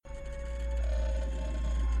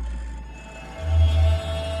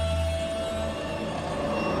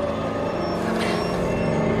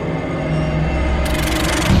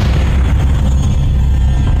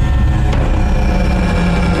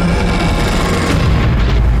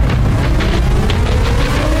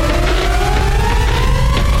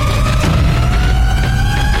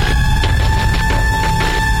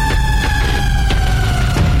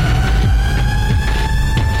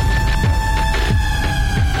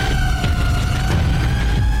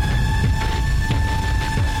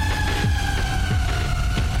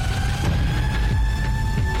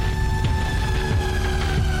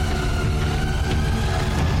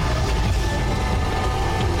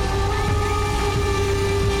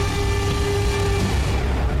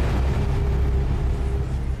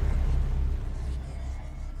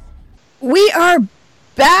We are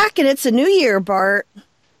back, and it's a new year, Bart.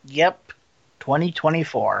 Yep,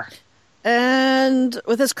 2024. And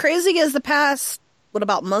with as crazy as the past,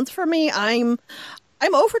 about month for me, I'm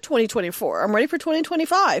over 2024. I'm ready for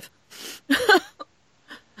 2025.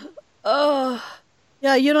 Yeah,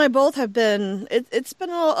 you and I both have been. It's been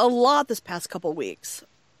a lot this past couple weeks.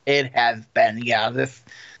 It has been, yeah.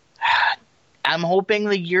 I'm hoping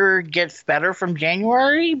the year gets better from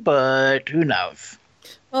January, but who knows?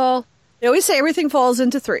 Well, they always say everything falls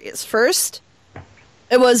into threes. First,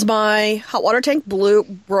 it was my hot water tank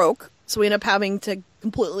broke, so we ended up having to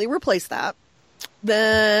completely replace that.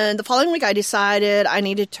 Then the following week, I decided I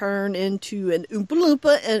needed to turn into an Oompa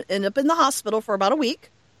Loompa and end up in the hospital for about a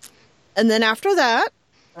week. And then after that,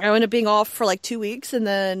 I ended up being off for like 2 weeks, and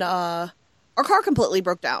then our car completely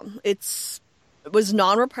broke down. It was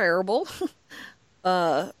non-repairable.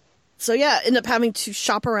 So yeah, ended up having to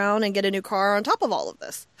shop around and get a new car on top of all of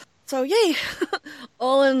this. So yay!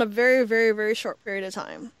 All in a very, very, very short period of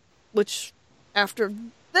time. Which, after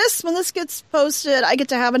this, when this gets posted, I get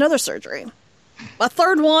to have another surgery. My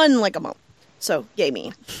third one in like a month. So, yay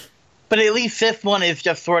me. But at least this one is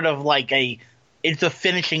just sort of like it's a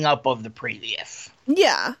finishing up of the previous.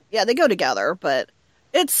 Yeah, they go together, but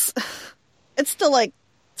it's still like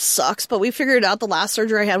sucks, but we figured out the last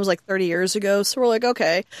surgery I had was like 30 years ago, so we're like,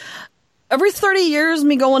 okay, every 30 years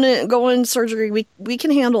me going surgery, we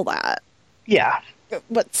can handle that. Yeah.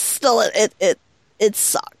 But still, it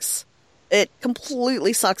sucks. It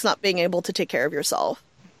completely sucks not being able to take care of yourself.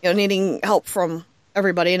 Needing help from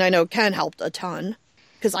everybody, and I know Ken helped a ton,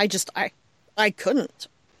 because I couldn't.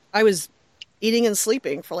 I was eating and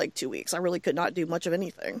sleeping for like 2 weeks. I really could not do much of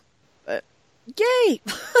anything. But, yay!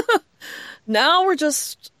 Now we're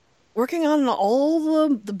just working on all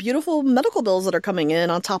the beautiful medical bills that are coming in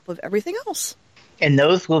on top of everything else. And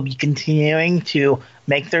those will be continuing to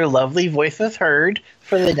make their lovely voices heard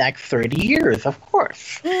for the next 30 years, of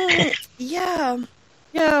course. Yeah.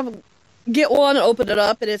 Get one, open it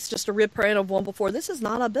up, and it's just a reprint of one before. This is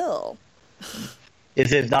not a bill.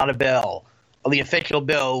 This is not a bill. The official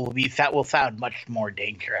bill will sound much more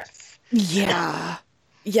dangerous. Yeah.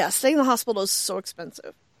 Yeah, staying in the hospital is so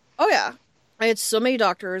expensive. Oh, yeah. I had so many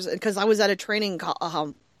doctors, because I was at a training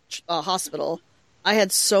hospital. I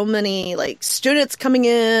had so many students coming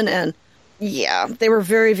in, and yeah, they were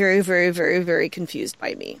very, very, very, very, very confused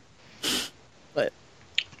by me. But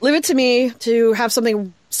leave it to me to have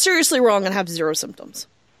something seriously wrong and have zero symptoms.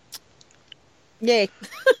 Yay.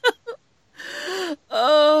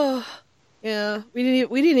 Oh, yeah. We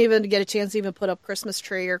didn't even get a chance to even put up Christmas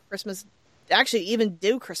tree or Christmas. Actually, even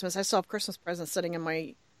do Christmas. I still have Christmas presents sitting in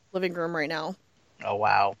my living room right now. Oh,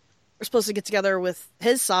 wow. We're supposed to get together with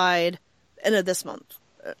his side end of this month.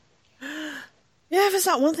 But, yeah, if it's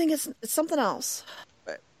not one thing, it's something else.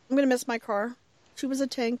 But I'm going to miss my car. She was a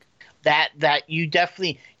tank. That you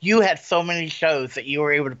had so many shows that you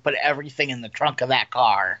were able to put everything in the trunk of that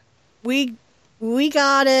car. We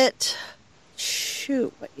got it.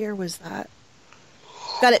 Shoot, what year was that?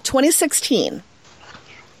 Got it 2016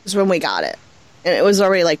 is when we got it. And it was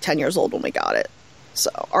already 10 years old when we got it. So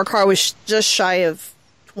our car was just shy of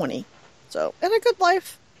 20. So it had a good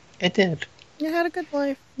life. It did. It had a good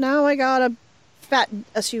life. Now I got a fat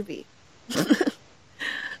SUV.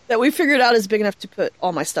 That we figured out is big enough to put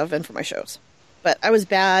all my stuff in for my shows. But I was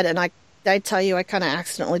bad, and I tell you, I kind of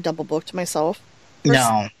accidentally double booked myself.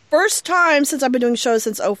 First time since I've been doing shows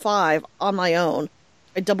since 2005 on my own,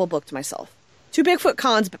 I double booked myself. 2 Bigfoot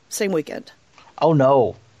cons same weekend. Oh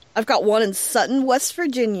no. I've got one in Sutton, West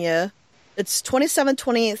Virginia. It's 27th,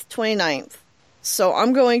 28th, 29th. So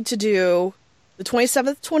I'm going to do the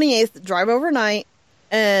 27th, 28th, drive overnight,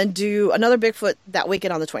 and do another Bigfoot that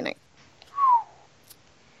weekend on the 29th.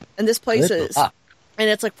 And this place is, and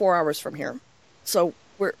it's 4 hours from here. So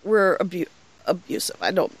we're abusive.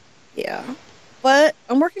 Yeah. But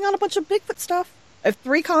I'm working on a bunch of Bigfoot stuff. I have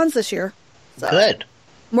 3 cons this year. So good.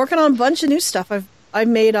 I'm working on a bunch of new stuff. I've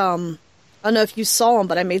made, I don't know if you saw them,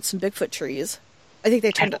 but I made some Bigfoot trees. I think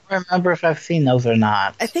they turned out. I don't remember if I've seen those or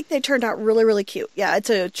not. I think they turned out really, really cute. Yeah,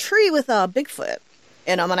 it's a tree with a Bigfoot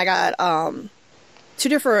in them, and I got two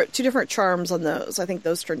different charms on those. I think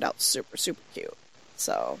those turned out super, super cute.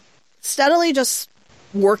 So steadily just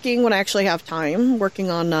working when I actually have time, working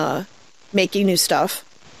on making new stuff.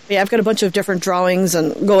 But yeah, I've got a bunch of different drawings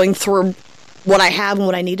and going through what I have and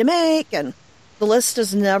what I need to make, and the list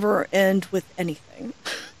does never end with anything.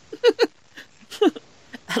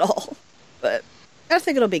 At all. But I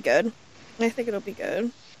think it'll be good.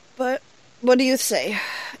 But what do you say?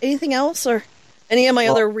 Anything else, or any of my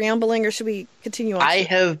other rambling, or should we continue on?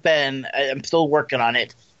 I'm still working on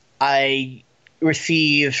it.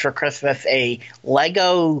 receives for Christmas a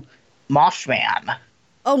Lego Mothman.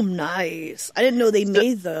 Oh, nice. I didn't know they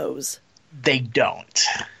made those. They don't.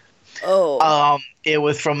 Oh. It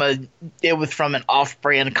was from an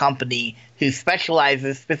off-brand company who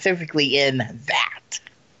specializes specifically in that.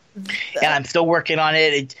 And I'm still working on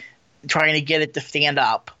it, trying to get it to stand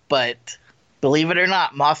up. But believe it or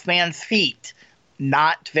not, Mothman's feet,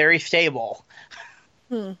 not very stable.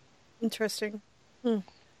 Interesting.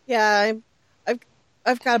 Yeah,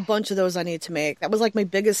 I've got a bunch of those I need to make. That was like my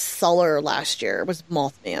biggest seller last year, was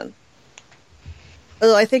Mothman.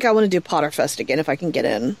 Although I think I want to do Potterfest again if I can get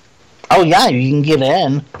in. Oh yeah, you can get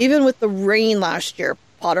in. Even with the rain last year,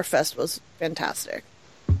 Potterfest was fantastic.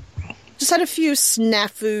 Just had a few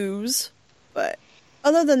snafus, but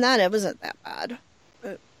other than that, it wasn't that bad.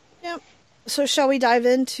 But yeah. So shall we dive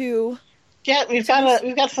into? Yeah, we've got a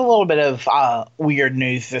little bit of weird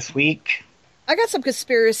news this week. I got some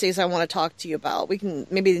conspiracies I want to talk to you about. We can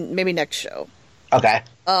maybe next show. Okay.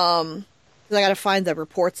 Because I got to find the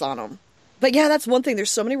reports on them. But yeah, that's one thing. There's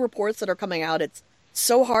so many reports that are coming out. It's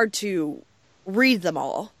so hard to read them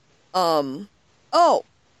all. Oh,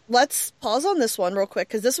 let's pause on this one real quick,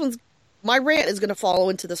 because this one's, my rant is going to follow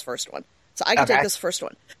into this first one. So I can take this first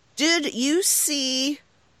one. Did you see,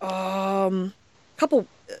 couple,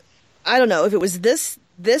 I don't know if it was this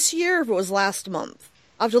year or if it was last month.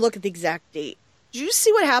 I'll have to look at the exact date. Did you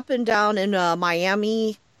see what happened down in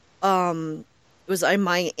Miami? It was a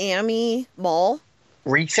Miami mall.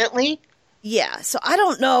 Recently? Yeah, so I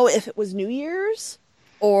don't know if it was New Year's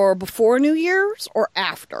or before New Year's or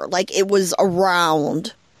after. Like, it was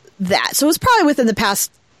around that. So it was probably within the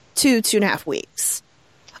past 2.5 weeks.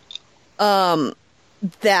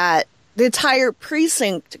 That the entire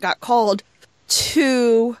precinct got called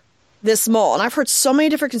to this mall. And I've heard so many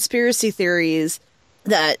different conspiracy theories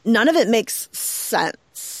that none of it makes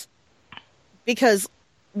sense. Because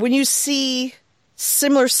when you see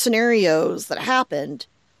similar scenarios that happened,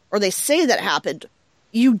 or they say that happened,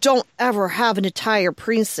 you don't ever have an entire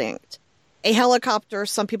precinct. A helicopter,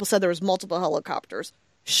 some people said there was multiple helicopters,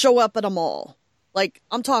 show up at a mall. Like,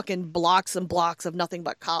 I'm talking blocks and blocks of nothing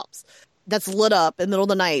but cops. That's lit up in the middle of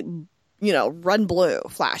the night, red blue,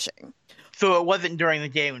 flashing. So it wasn't during the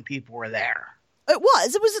day when people were there? It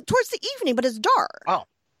was towards the evening, but it's dark. Oh.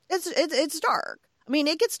 It's dark. I mean,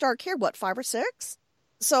 it gets dark here, 5 or 6?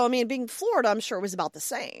 So, I mean, being Florida, I'm sure it was about the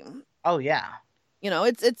same. Oh, yeah.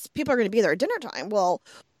 It's people are going to be there at dinner time. Well,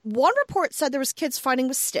 one report said there was kids fighting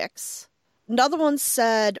with sticks. Another one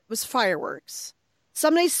said it was fireworks.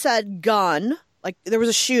 Somebody said gun, like there was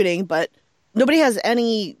a shooting, but nobody has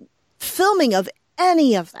any filming of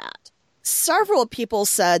any of that. Several people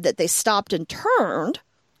said that they stopped and turned,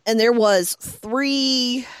 and there was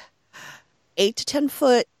 3 8 to 10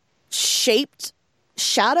 foot shaped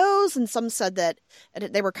shadows, and some said that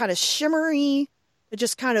they were kind of shimmery. It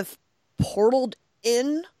just kind of portaled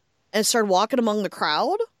in and started walking among the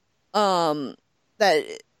crowd. That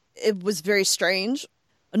it was very strange.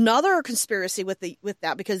 Another conspiracy with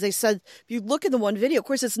that, because they said if you look at the one video, of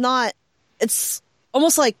course it's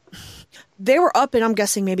almost like they were up and I'm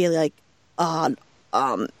guessing maybe like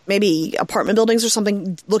maybe apartment buildings or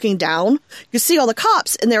something, looking down. You see all the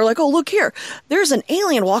cops and they're like, oh, look here, there's an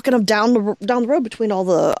alien walking up down the road between all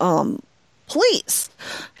the police.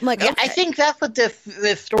 I'm like, yeah, okay. I think that's what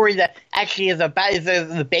this story that actually is about is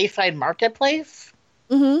the Bayside Marketplace.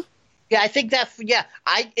 Mm-hmm. Yeah, I think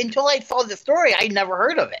until I saw the story, I never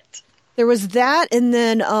heard of it. There was that, and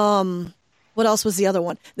then what else was the other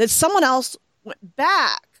one? That someone else went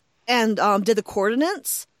back and did the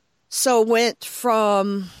coordinates. So went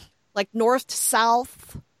from like north to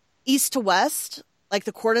south, east to west. Like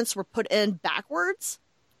the coordinates were put in backwards.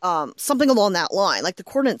 Something along that line. Like the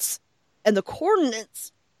coordinates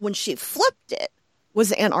when she flipped it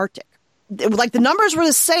was Antarctic. Like the numbers were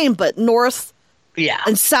the same, but north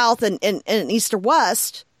and south and east or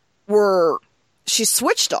west she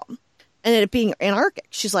switched them. And it being Antarctic.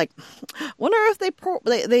 She's like, wonder if they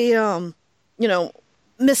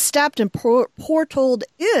misstepped and portaled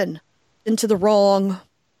into the wrong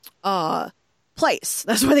place.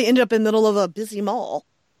 That's why they ended up in the middle of a busy mall.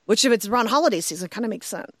 Which, if it's around holiday season, kind of makes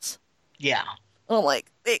sense. Yeah. And I'm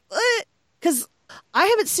like, wait, what? Because I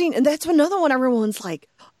haven't seen, and that's another one everyone's like,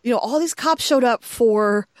 all these cops showed up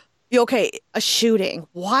for, a shooting.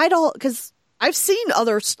 Why don't, because I've seen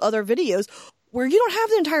other videos where you don't have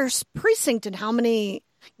the entire precinct and how many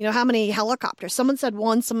helicopters. Someone said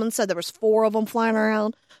one, someone said there was 4 of them flying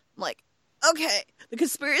around. I'm like, okay, the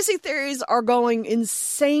conspiracy theories are going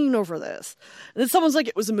insane over this. And then someone's like,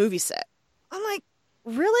 it was a movie set. I'm like,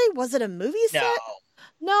 really? Was it a movie set?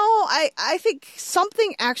 No, I think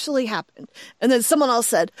something actually happened. And then someone else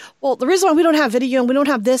said, well, the reason why we don't have video and we don't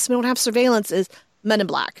have this, we don't have surveillance is Men in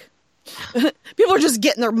Black. People are just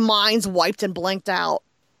getting their minds wiped and blanked out.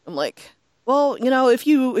 I'm like, well, if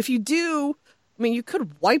you do, I mean, you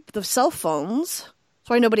could wipe the cell phones. That's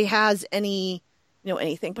why nobody has any,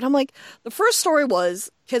 anything. But I'm like, the first story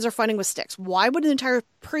was kids are fighting with sticks. Why would an entire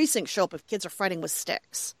precinct show up if kids are fighting with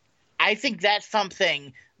sticks? I think that's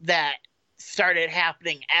something that started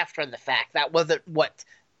happening after the fact. That wasn't what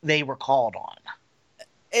they were called on.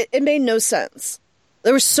 It made no sense.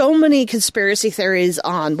 There were so many conspiracy theories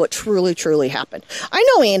on what truly, truly happened. I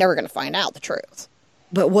know we ain't ever going to find out the truth.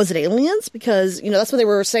 But was it aliens? Because, that's what they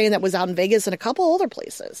were saying that was out in Vegas and a couple other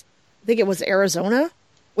places. I think it was Arizona,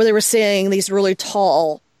 where they were saying these really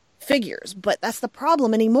tall figures. But that's the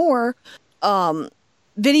problem anymore.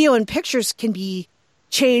 Video and pictures can be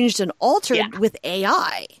changed and altered with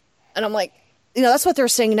AI. And I'm like, that's what they're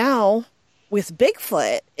saying now with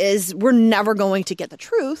Bigfoot is we're never going to get the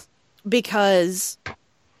truth because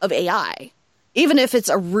of AI. Even if it's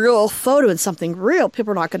a real photo and something real,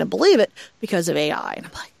 people are not going to believe it because of AI. And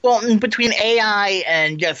I'm like, well, between AI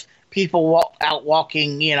and just people out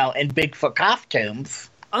walking, in Bigfoot costumes.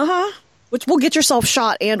 Which will get yourself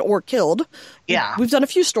shot and or killed. Yeah. We've done a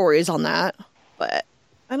few stories on that, but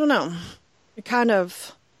I don't know. It's kind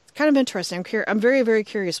of interesting. I'm very, very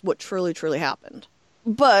curious what truly, truly happened.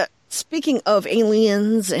 But speaking of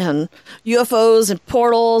aliens and UFOs and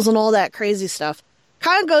portals and all that crazy stuff,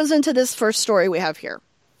 kind of goes into this first story we have here.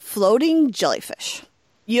 Floating jellyfish.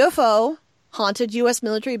 UFO haunted U.S.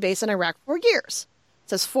 military base in Iraq for years. It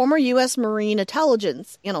says former U.S. Marine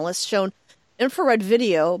intelligence analyst shown infrared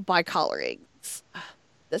video by colleagues.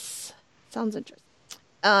 This sounds interesting.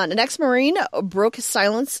 An ex-Marine broke his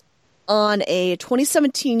silence on a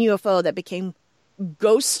 2017 UFO that became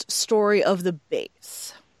ghost story of the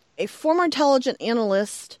base. A former intelligence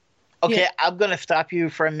analyst... Okay, I'm going to stop you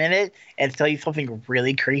for a minute and tell you something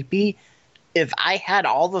really creepy. If I had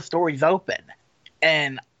all the stories open,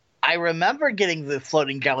 and I remember getting the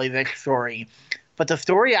floating jellyfish story, but the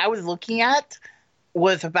story I was looking at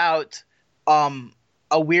was about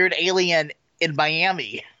a weird alien in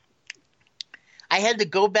Miami. I had to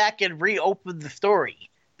go back and reopen the story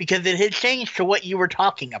because it had changed to what you were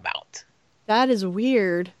talking about. That is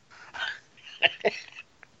weird.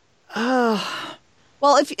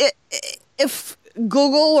 Well, if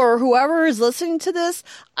Google or whoever is listening to this,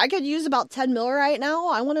 I could use about 10 mil right now.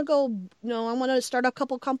 I want to go, I want to start a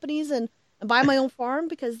couple companies and buy my own farm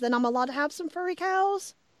because then I'm allowed to have some furry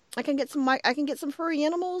cows. I can get some furry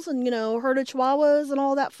animals and, herd of chihuahuas and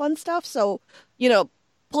all that fun stuff. So,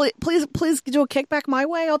 please do a kickback my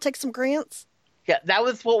way. I'll take some grants. Yeah, that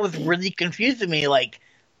was what was really confusing me. Like,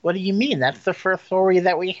 what do you mean? That's the first story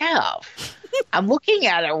that we have. I'm looking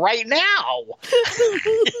at it right now.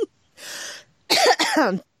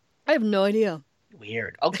 I have no idea.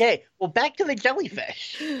 Weird. Okay, well, back to the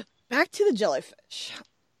jellyfish. Back to the jellyfish.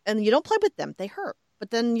 And you don't play with them. They hurt.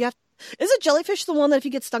 But then you have... Is a jellyfish the one that if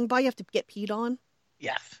you get stung by, you have to get peed on?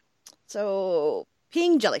 Yes. So,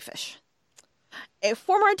 peeing jellyfish. A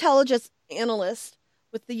former intelligence analyst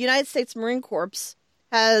with the United States Marine Corps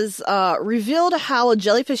has revealed how a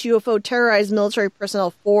jellyfish UFO terrorized military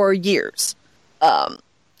personnel for years.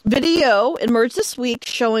 Video emerged this week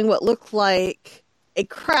showing what looked like a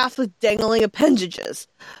craft with dangling appendages.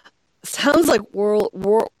 Sounds like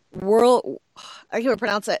I can't even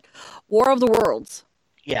pronounce it. War of the Worlds.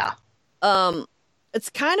 Yeah. It's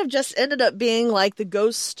kind of just ended up being like the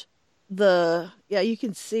ghost. You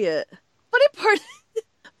can see it. Funny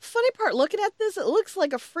part. Looking at this, it looks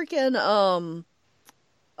like a freaking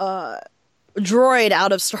droid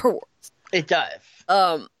out of Star Wars. It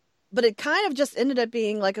does. But it kind of just ended up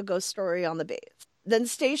being like a ghost story on the base. Then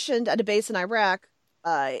stationed at a base in Iraq,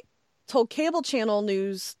 told cable channel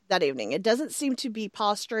news that evening it doesn't seem to be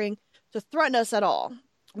posturing to threaten us at all,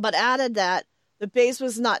 but added that the base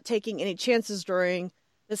was not taking any chances during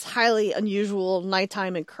this highly unusual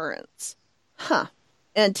nighttime occurrence.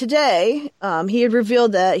 And today, he had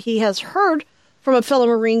revealed that he has heard from a fellow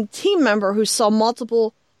Marine team member who saw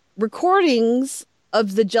multiple recordings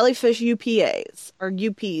of the jellyfish UPAs, or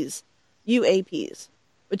UAPs,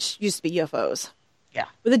 which used to be UFOs. Yeah.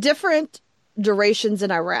 With the different durations in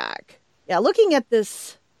Iraq. Yeah, looking at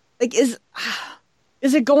this, like, is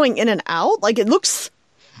it going in and out? Like, it looks...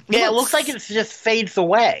 Yeah, it looks like it just fades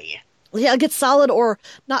away. Yeah, it gets solid or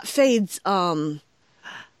not fades,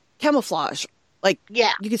 camouflage. Like,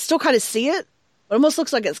 yeah, you can still kind of see it, but it almost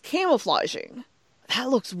looks like it's camouflaging. That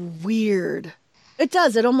looks weird. It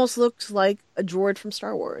does. It almost looks like a droid from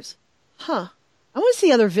Star Wars. I want to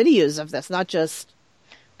see other videos of this, not just...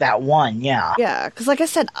 that one, yeah. Yeah, because like I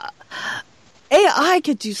said, AI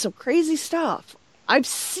could do some crazy stuff. I've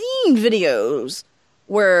seen videos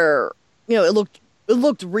where it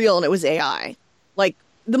looked real and it was AI. Like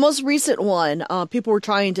the most recent one, people were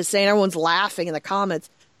trying to say, and everyone's laughing in the comments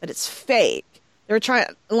that it's fake. They were trying,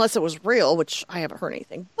 unless it was real, which I haven't heard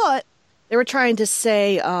anything, but they were trying to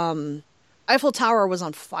say Eiffel Tower was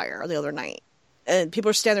on fire the other night. And people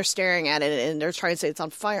are standing there staring at it, and they're trying to say it's on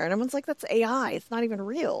fire. And everyone's like, that's AI. It's not even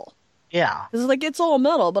real. Yeah. It's like, it's all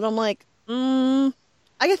metal. But I'm like, I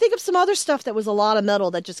can think of some other stuff that was a lot of metal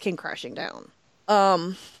that just came crashing down.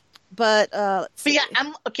 But yeah,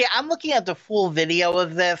 I'm looking at the full video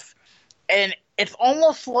of this, and it's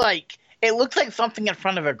almost like, it looks like something in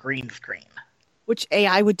front of a green screen. Which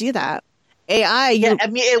AI would do that? AI, yeah, I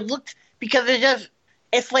mean, it looked, because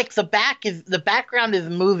it's like the background is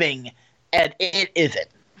moving, and it isn't.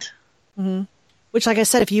 Mm-hmm. Which, like I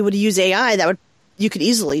said, if you would use AI, you could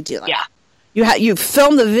easily do that. Yeah. You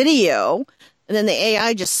film the video, and then the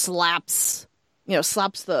AI just slaps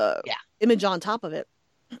the image on top of it.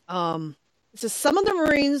 It says some of the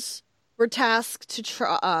Marines were tasked to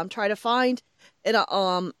try to find it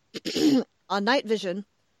on night vision.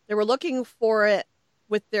 They were looking for it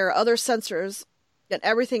with their other sensors and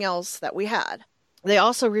everything else that we had. They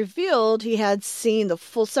also revealed he had seen the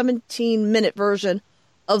full 17-minute version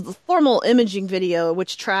of the thermal imaging video,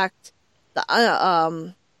 which tracked the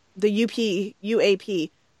UAP,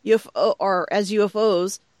 UFO, or as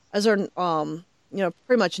UFOs, as are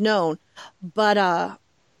pretty much known. But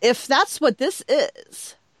if that's what this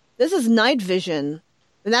is night vision,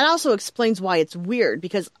 then that also explains why it's weird,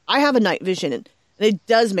 because I have a night vision and it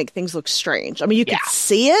does make things look strange. I mean, you can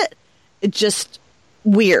see it. It's just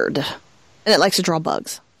weird. And it likes to draw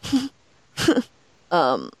bugs.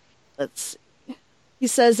 Let's see. He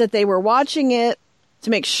says that they were watching it to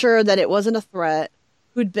make sure that it wasn't a threat,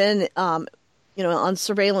 who'd been, on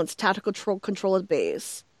surveillance tactical control at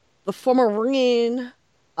base. The former Marine,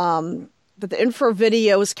 that the info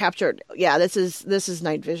video was captured. Yeah, this is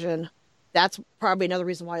night vision. That's probably another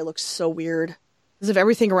reason why it looks so weird. Because if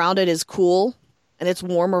everything around it is cool and it's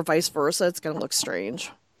warm or vice versa, it's going to look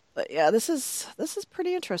strange. But yeah, this is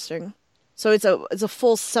pretty interesting. So it's a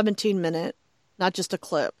full 17-minute, not just a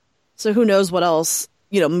clip. So who knows what else,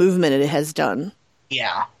 movement it has done.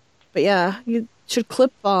 Yeah. But yeah, you should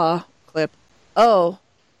clip. Oh,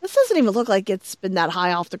 this doesn't even look like it's been that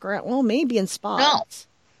high off the ground. Well, maybe in spots.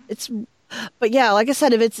 No. But yeah, like I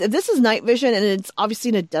said, if this is night vision and it's obviously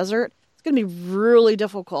in a desert, it's going to be really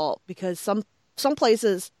difficult, because some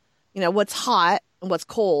places, what's hot and what's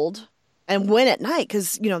cold, and when at night,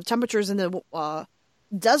 because temperatures in the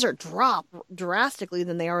desert drop drastically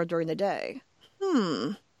than they are during the day.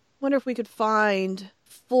 Wonder if we could find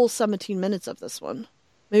full 17 minutes of this one.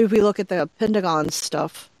 Maybe if we look at the Pentagon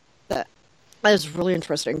stuff. That is really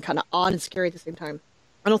interesting, kind of odd and scary at the same time.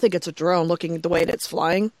 I don't think it's a drone looking at the way that it's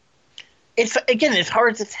flying. It's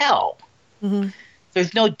hard to tell. Mm-hmm.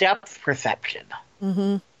 There's no depth perception.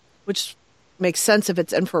 Mm-hmm. Which makes sense if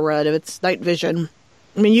it's infrared, if it's night vision.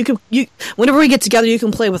 I mean, whenever we get together, you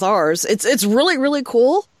can play with ours. It's really, really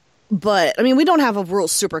cool. But, I mean, we don't have a real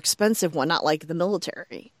super expensive one, not like the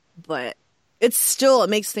military. But it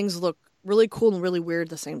makes things look really cool and really weird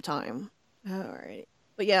at the same time. All right.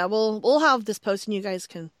 But yeah, we'll have this post, and you guys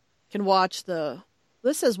can watch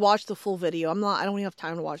this says watch the full video. I don't even have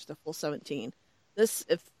time to watch the full 17. This,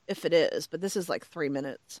 if it is, but this is like 3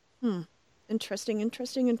 minutes. Interesting.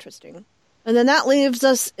 And then that leaves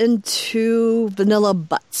us into Vanilla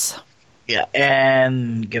Butts. Yeah,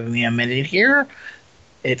 and give me a minute here.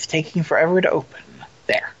 It's taking forever to open.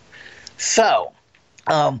 There. So,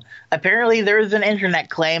 apparently there's an internet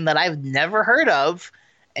claim that I've never heard of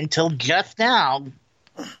until just now.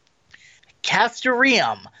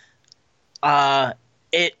 Castoreum.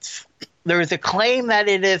 There's a claim that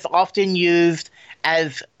it is often used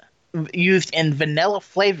in vanilla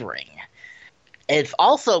flavoring. It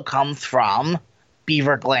also comes from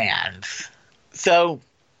beaver glands. So,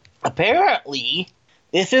 apparently,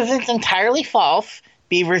 this isn't entirely false.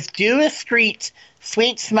 Beavers do excrete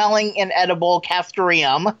sweet-smelling and edible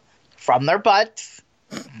castoreum from their butts.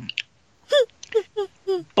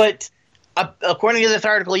 But according to this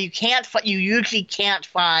article, you usually can't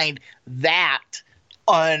find that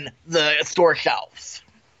on the store shelves.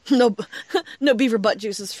 No beaver butt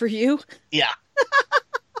juices for you. Yeah.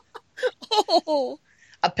 Oh.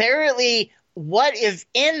 Apparently, what is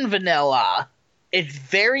in vanilla is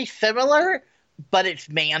very similar, but it's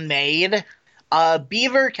man-made.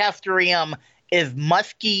 Beaver castoreum is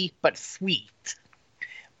musky but sweet.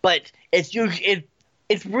 But it's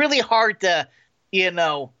really hard to,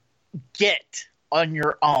 get on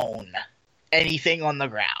your own anything on the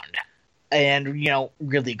ground. And,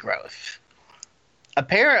 really gross.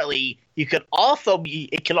 Apparently, it could also be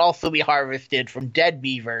harvested from dead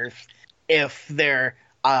beavers if their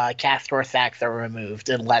castor sacs are removed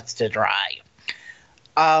and left to dry.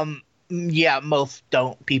 Most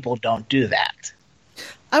people don't do that.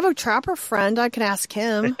 I have a trapper friend. I can ask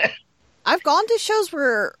him. I've gone to shows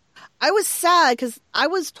where I was sad because I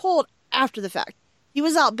was told after the fact he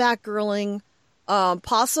was out back grilling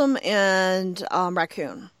possum and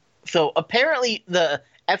raccoon. So apparently the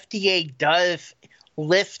FDA does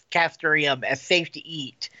list castoreum as safe to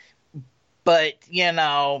eat, but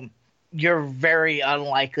you're very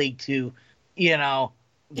unlikely to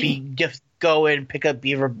just go and pick up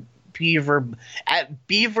beaver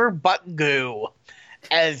butt goo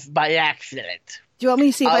as by accident. Do you want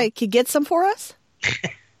me to see if I could get some for us?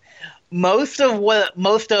 Most of what's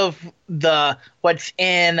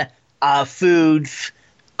in foods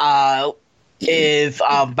is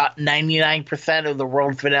about 99% of the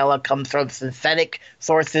world's vanilla comes from synthetic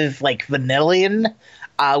sources like vanillin,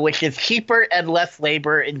 which is cheaper and less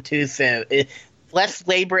labor intensive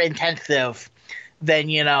than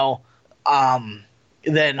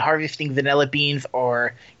harvesting vanilla beans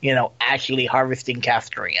or actually harvesting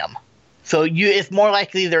castoreum. So it's more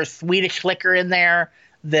likely there's Swedish liquor in there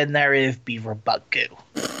than there is beaver butt goo.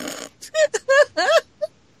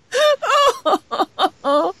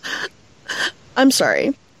 I'm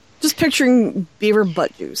sorry. Just picturing beaver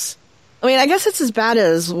butt juice. I mean, I guess it's as bad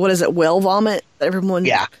as, whale vomit that everyone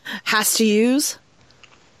has to use.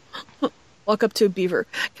 Walk up to a beaver.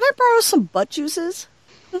 Can I borrow some butt juices?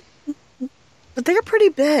 But they're pretty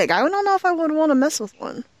big. I don't know if I would want to mess with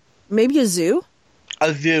one. Maybe a zoo?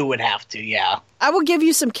 A zoo would have to, yeah. I will give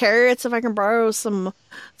you some carrots if I can borrow some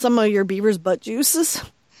of your beaver's butt juices.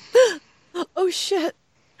 Oh, shit.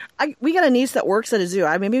 We got a niece that works at a zoo.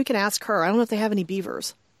 Maybe we can ask her. I don't know if they have any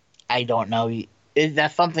beavers. I don't know.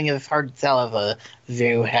 That's something that's hard to tell if a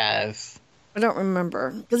zoo has. I don't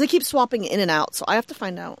remember. Because they keep swapping in and out, so I have to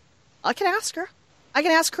find out. I can ask her.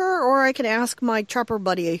 Or I can ask my trapper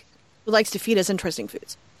buddy who likes to feed us interesting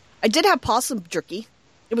foods. I did have possum jerky.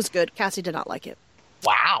 It was good. Cassie did not like it.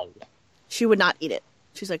 Wow. She would not eat it.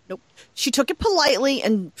 She's like, nope. She took it politely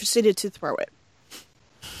and proceeded to throw it.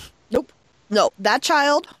 Nope. No, that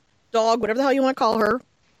child, dog, whatever the hell you want to call her,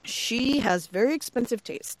 she has very expensive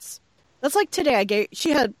tastes. That's like today. She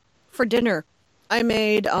had, for dinner, I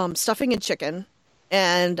made stuffing and chicken,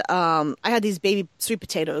 and I had these baby sweet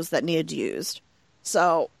potatoes that needed used.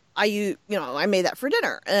 So I made that for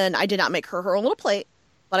dinner, and I did not make her own little plate,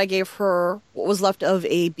 but I gave her what was left of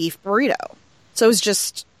a beef burrito. So it was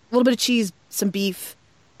just a little bit of cheese, some beef,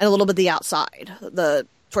 and a little bit of the outside, the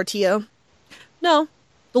tortilla. No.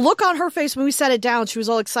 The look on her face when we sat it down, she was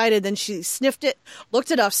all excited. Then she sniffed it,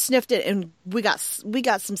 looked at us, sniffed it, and we got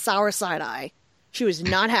some sour side eye. She was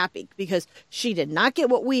not happy because she did not get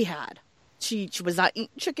what we had. She was not eating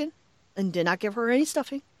chicken and did not give her any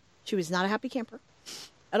stuffing. She was not a happy camper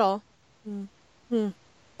at all.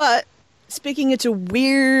 But speaking into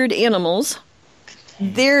weird animals,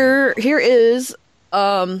 here is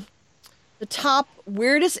the top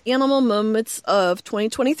weirdest animal moments of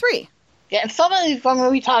 2023. Yeah, and some of these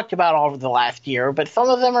we talked about over the last year, but some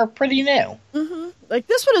of them are pretty new. Mm-hmm. Like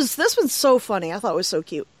this one's so funny. I thought it was so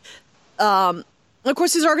cute. Of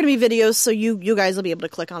course, these are going to be videos, so you guys will be able to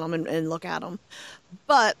click on them and look at them.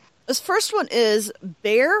 But this first one is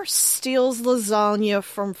bear steals lasagna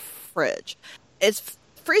from fridge. It's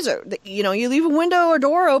freezer. You leave a window or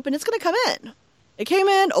door open, it's going to come in. It came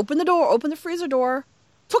in, opened the door, opened the freezer door,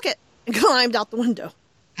 took it, and climbed out the window.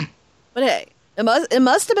 But hey. It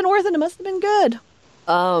must have been worth it. It must have been good.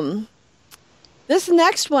 This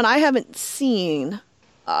next one I haven't seen.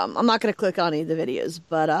 I'm not going to click on any of the videos,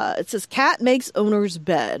 but it says cat makes owner's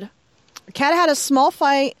bed. The cat had a small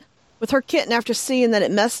fight with her kitten after seeing that it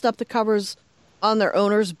messed up the covers on their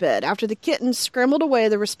owner's bed. After the kitten scrambled away,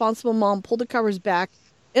 the responsible mom pulled the covers back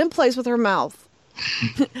in place with her mouth.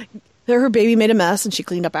 Her baby made a mess, and she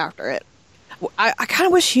cleaned up after it. I kind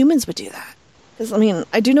of wish humans would do that. Because,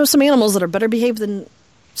 I do know some animals that are better behaved than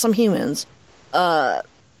some humans.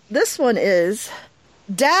 This one is,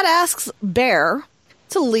 Dad asks bear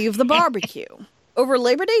to leave the barbecue. Over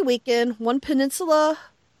Labor Day weekend, one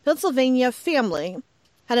Pennsylvania family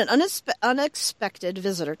had an unexpected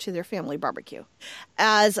visitor to their family barbecue.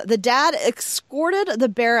 As the dad escorted the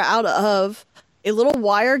bear out of a little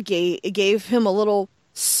wire gate, it gave him a little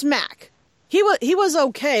smack. He was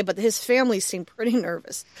okay, but his family seemed pretty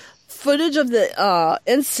nervous. Footage of the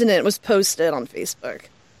incident was posted on Facebook.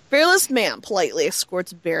 Fearless man politely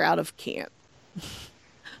escorts bear out of camp.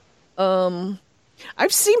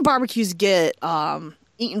 I've seen barbecues get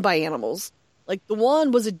eaten by animals. Like, the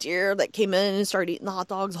one was a deer that came in and started eating the hot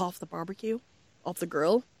dogs off the barbecue, off the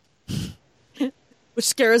grill. Which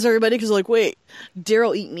scares everybody because, like, wait, deer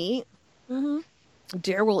will eat meat? Mm-hmm.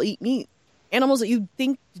 Deer will eat meat. Animals that you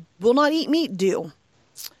think will not eat meat do.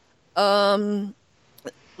 A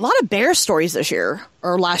lot of bear stories this year,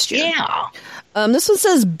 or last year. Yeah. This one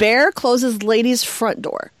says, bear closes lady's front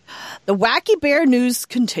door. The wacky bear news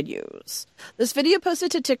continues. This video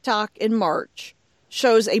posted to TikTok in March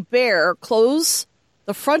shows a bear close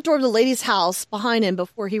the front door of the lady's house behind him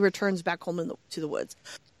before he returns back home to the woods.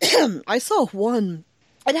 I saw one.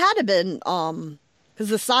 It had to been, because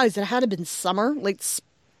the size, it had to been summer, late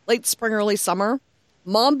spring, early summer.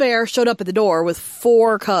 Mom bear showed up at the door with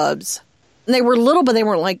 4 cubs. And they were little, but they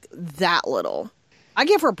weren't, like, that little. I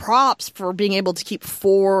give her props for being able to keep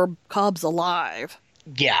 4 cubs alive.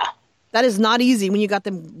 Yeah. That is not easy when you got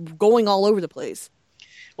them going all over the place.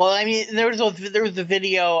 Well, I mean, there was a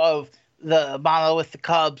video of the mama with the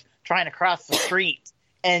cubs trying to cross the street.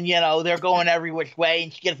 And, you know, they're going every which way,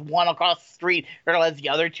 and she gets one across the street, realizes the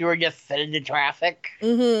other 2 are just sitting in traffic.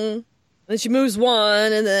 Mm-hmm. Then she moves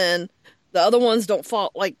one, and then the other ones don't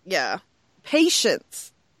fall. Like, yeah.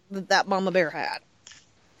 Patience that mama bear had.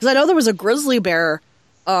 Because I know there was a grizzly bear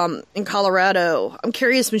in Colorado. I'm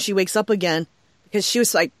curious when she wakes up again. Because she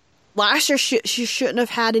was like, last year she shouldn't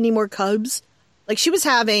have had any more cubs. Like, she was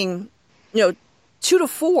having, 2 to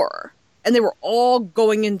 4. And they were all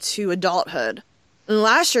going into adulthood. And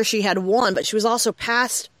last year she had 1, but she was also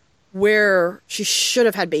past where she should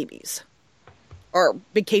have had babies. Or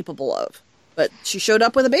been capable of. But she showed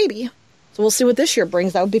up with a baby. So we'll see what this year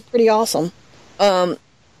brings. That would be pretty awesome.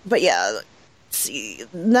 But yeah, let's see.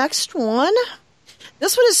 Next one.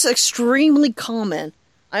 This one is extremely common.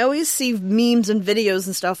 I always see memes and videos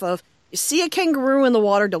and stuff of, you see a kangaroo in the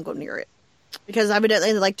water, don't go near it. Because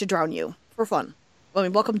evidently they like to drown you. For fun. I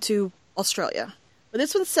mean, welcome to Australia. But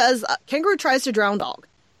this one says, kangaroo tries to drown dog.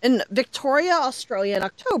 In Victoria, Australia in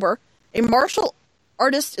October, a martial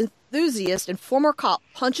artist enthusiast and former cop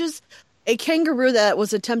punches a kangaroo that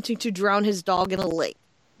was attempting to drown his dog in a lake.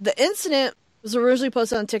 The incident was originally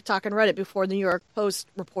posted on TikTok and Reddit before the New York Post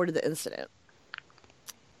reported the incident.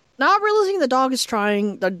 Not realizing the dog is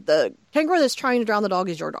trying, the kangaroo that's trying to drown the dog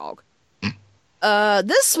is your dog.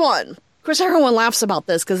 This one, of course, everyone laughs about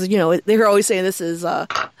this because, they're always saying this is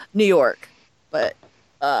New York. But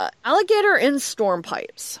alligator in storm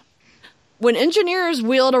pipes. When engineers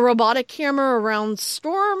wheeled a robotic camera around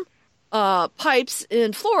storm pipes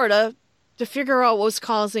in Florida to figure out what was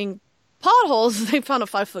causing potholes, they found a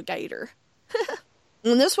 5-foot gator.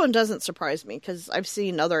 And this one doesn't surprise me because I've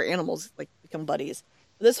seen other animals like become buddies.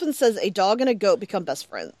 This one says a dog and a goat become best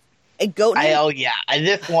friends. A goat.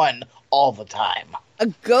 This one all the time. A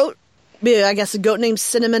goat named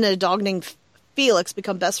Cinnamon and a dog named Felix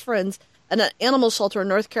become best friends at an animal shelter in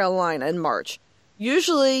North Carolina in March.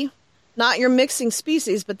 Usually not your mixing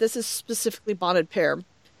species, but this is specifically bonded pair.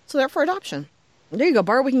 So they're for adoption. There you go,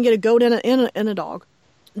 Bart. We can get a goat and a dog.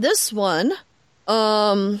 This one,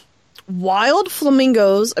 wild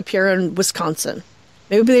flamingos appear in Wisconsin.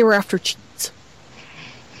 Maybe they were after cheese.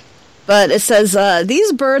 But it says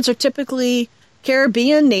these birds are typically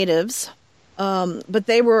Caribbean natives, but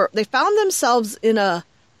they found themselves in the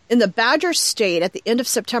Badger State at the end of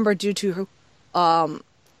September due to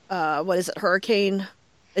Hurricane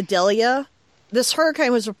Idalia. This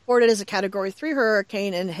hurricane was reported as a Category 3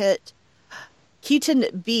 hurricane and hit Keaton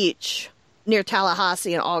Beach near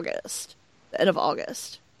Tallahassee in August, the end of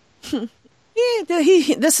August.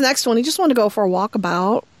 This next one, he just wanted to go for a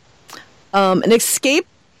walkabout. An escaped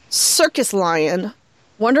circus lion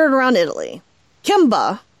wandered around Italy.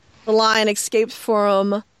 Kimba, the lion, escaped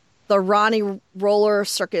from the Ronnie Roller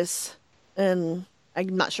Circus, and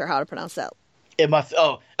I'm not sure how to pronounce that. An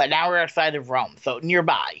hour outside of Rome, so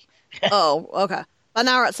nearby. Oh, okay. An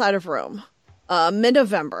hour outside of Rome.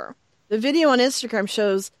 Mid-November. The video on Instagram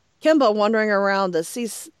shows Kimba wandering around the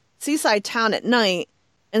seaside town at night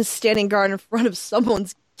and standing guard in front of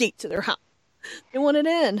someone's gate to their house. They wanted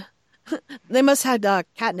in. They must have had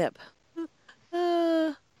catnip.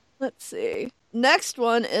 Let's see. Next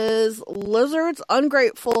one is lizards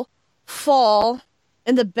ungrateful fall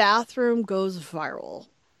and the bathroom goes viral.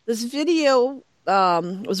 This video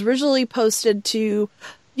was originally posted to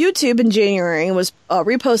YouTube in January and was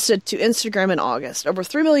reposted to Instagram in August. Over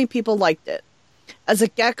 3 million people liked it. As a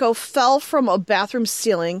gecko fell from a bathroom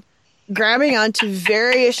ceiling, grabbing onto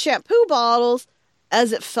various shampoo bottles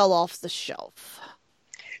as it fell off the shelf.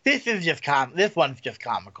 This one's just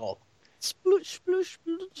comical. Sploosh, sploosh,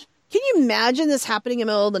 sploosh. Can you imagine this happening in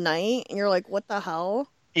the middle of the night? And you're like, what the hell?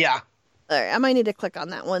 Yeah. All right, I might need to click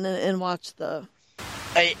on that one and watch the...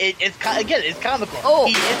 It's comical. Oh.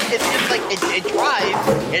 It's just like, it tries,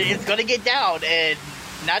 and it's going to get down, and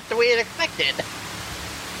not the way it expected.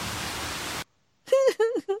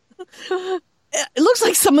 It looks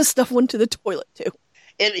like some of the stuff went to the toilet, too.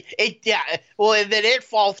 Well, and then it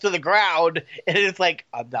falls to the ground, and it's like,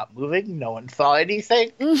 I'm not moving, no one saw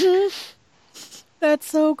anything. Mm-hmm. That's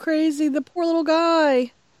so crazy, the poor little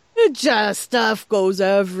guy. It just, stuff goes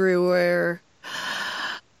everywhere.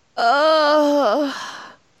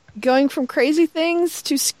 Going from crazy things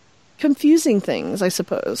to confusing things, I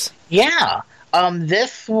suppose. Yeah.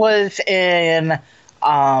 This was in,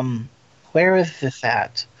 where is this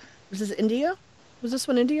at? Was this India? Was this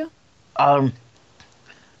one India?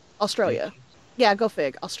 Australia. Yeah, go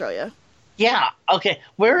fig. Australia. Yeah, okay.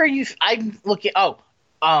 Where are you? I'm looking.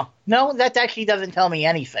 No, that actually doesn't tell me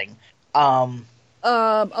anything.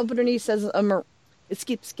 Up underneath says it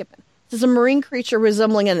keeps skipping. It says a marine creature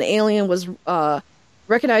resembling an alien was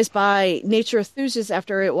recognized by nature enthusiasts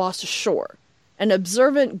after it washed ashore. An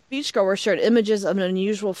observant beachgoer shared images of an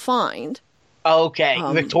unusual find. Okay,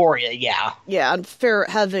 Victoria, yeah. Yeah, and fair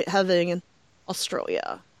having in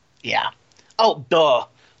Australia. Yeah. Oh, duh.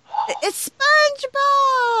 It's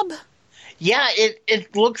SpongeBob! Yeah,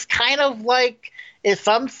 it looks kind of like it's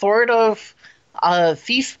some sort of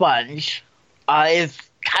sea sponge. It's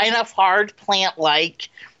kind of hard plant-like.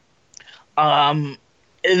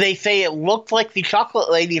 They say it looks like the chocolate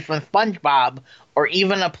lady from SpongeBob, or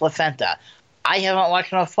even a placenta. I haven't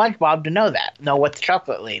watched enough SpongeBob to know what the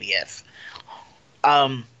chocolate lady is.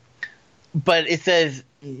 But it says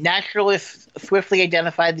naturalists swiftly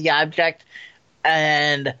identified the object,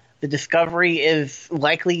 and the discovery is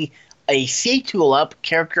likely a sea tulip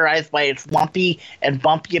characterized by its lumpy and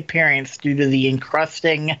bumpy appearance due to the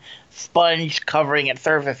encrusting sponge covering its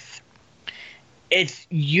surface. It's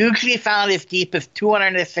usually found as deep as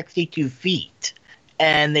 262 feet,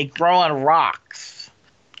 and they grow on rocks.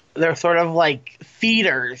 They're sort of like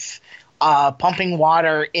feeders, pumping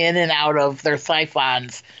water in and out of their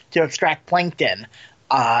siphons to extract plankton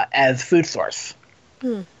as food source.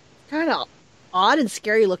 Kind of odd and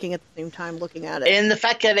scary looking at the same time looking at it. And the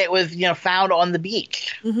fact that it was, found on the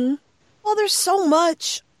beach. Mm-hmm. Well, there's so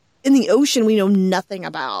much in the ocean we know nothing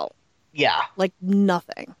about. Yeah. Like,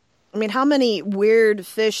 nothing. I mean, how many weird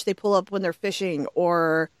fish they pull up when they're fishing,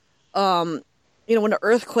 or, when an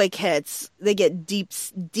earthquake hits, they get deep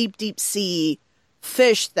sea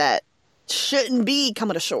fish that shouldn't be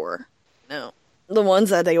coming ashore. No. The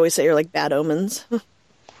ones that they always say are like bad omens.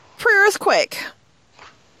 Pre-earthquake.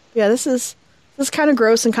 Yeah, this is kind of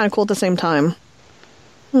gross and kind of cool at the same time.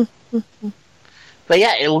 But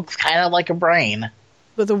yeah, it looks kind of like a brain.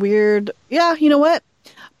 With a weird... Yeah, you know what?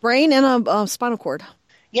 Brain and a spinal cord.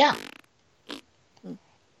 Yeah.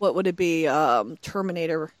 What would it be?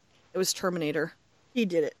 Terminator. It was Terminator. He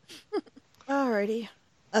did it. Alrighty.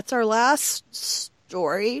 That's our last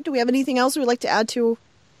story. Do we have anything else we'd like to add to,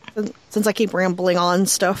 since I keep rambling on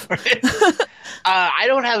stuff? I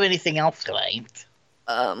don't have anything else tonight.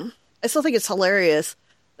 I still think it's hilarious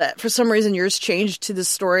that for some reason yours changed to the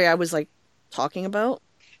story I was like talking about.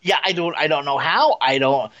 Yeah, I don't know how.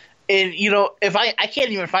 And if I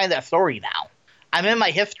can't even find that story now. I'm in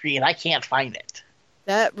my history and I can't find it.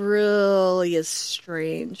 That really is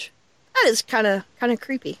strange. That is kind of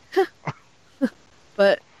creepy.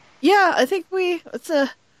 But yeah, I think we're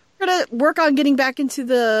gonna work on getting back into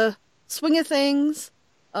the swing of things.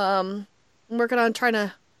 I'm working on trying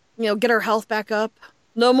to, get our health back up.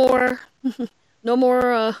 No more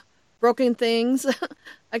broken things.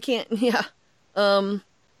 I can't. Yeah. But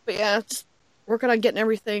yeah, just working on getting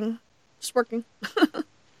everything. Just working.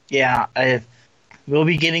 Yeah, we'll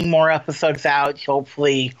be getting more episodes out.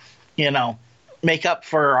 Hopefully, make up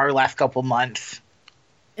for our last couple months.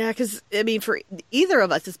 Yeah, because for either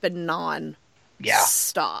of us, it's been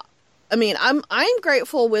non-stop. I mean, I'm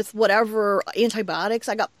grateful with whatever antibiotics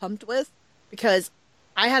I got pumped with, because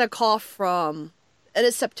I had a cough from end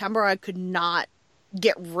of September I could not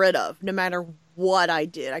get rid of. No matter what I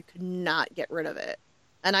did, I could not get rid of it.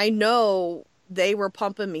 And I know they were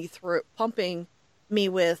pumping me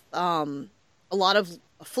with a lot of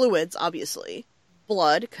fluids, obviously.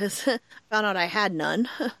 Blood, because I found out I had none.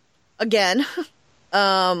 Again.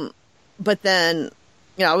 But then,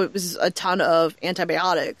 it was a ton of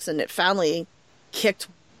antibiotics, and it finally kicked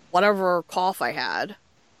whatever cough I had.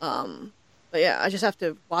 But yeah, I just have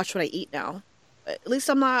to watch what I eat now. But at least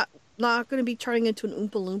I'm not going to be turning into an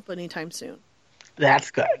Oompa Loompa anytime soon. That's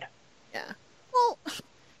good. Yeah. Well,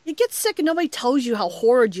 you get sick and nobody tells you how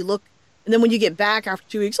horrid you look. And then when you get back after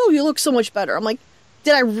 2 weeks, oh, you look so much better. I'm like,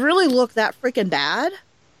 did I really look that freaking bad?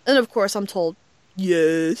 And of course I'm told,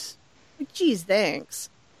 yes. Like, geez, thanks.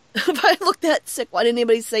 If I looked that sick, why didn't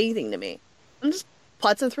anybody say anything to me? I'm just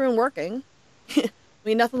putzing through and working. I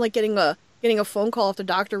mean, nothing like getting a phone call if the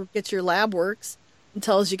doctor gets your lab works and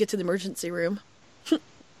tells you get to the emergency room.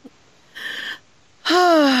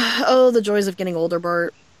 Oh, the joys of getting older,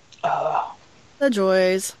 Bart. The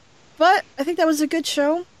joys. But I think that was a good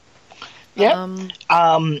show. Yeah.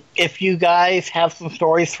 If you guys have some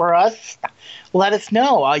stories for us, let us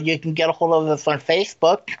know. You can get a hold of us on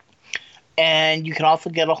Facebook, and you can also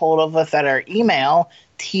get a hold of us at our email,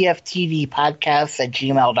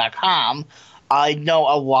 tftdpodcast@gmail.com. I know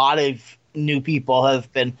a lot of new people have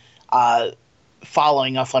been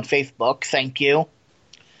following us on Facebook. Thank you.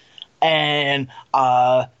 And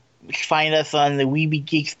find us on the Weeby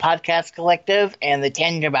Geeks Podcast Collective and the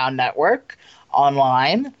Tenderbound Network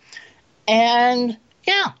online. And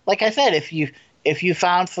yeah, like I said, if you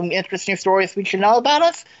found some interesting stories we should know about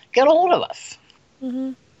us, get a hold of us.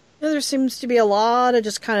 Mm-hmm. Yeah, there seems to be a lot of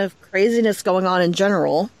just kind of craziness going on in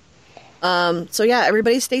general. So yeah,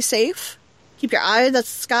 everybody stay safe. Keep your eye to the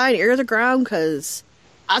sky and ear to the ground, because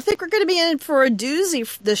I think we're going to be in for a doozy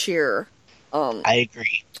this year. I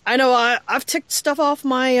agree. I know I've ticked stuff off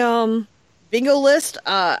my bingo list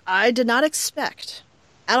I did not expect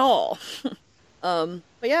at all.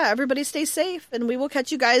 But yeah, everybody stay safe, and we will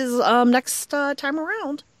catch you guys next time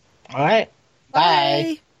around. All right.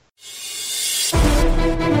 Bye.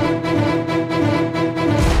 Bye.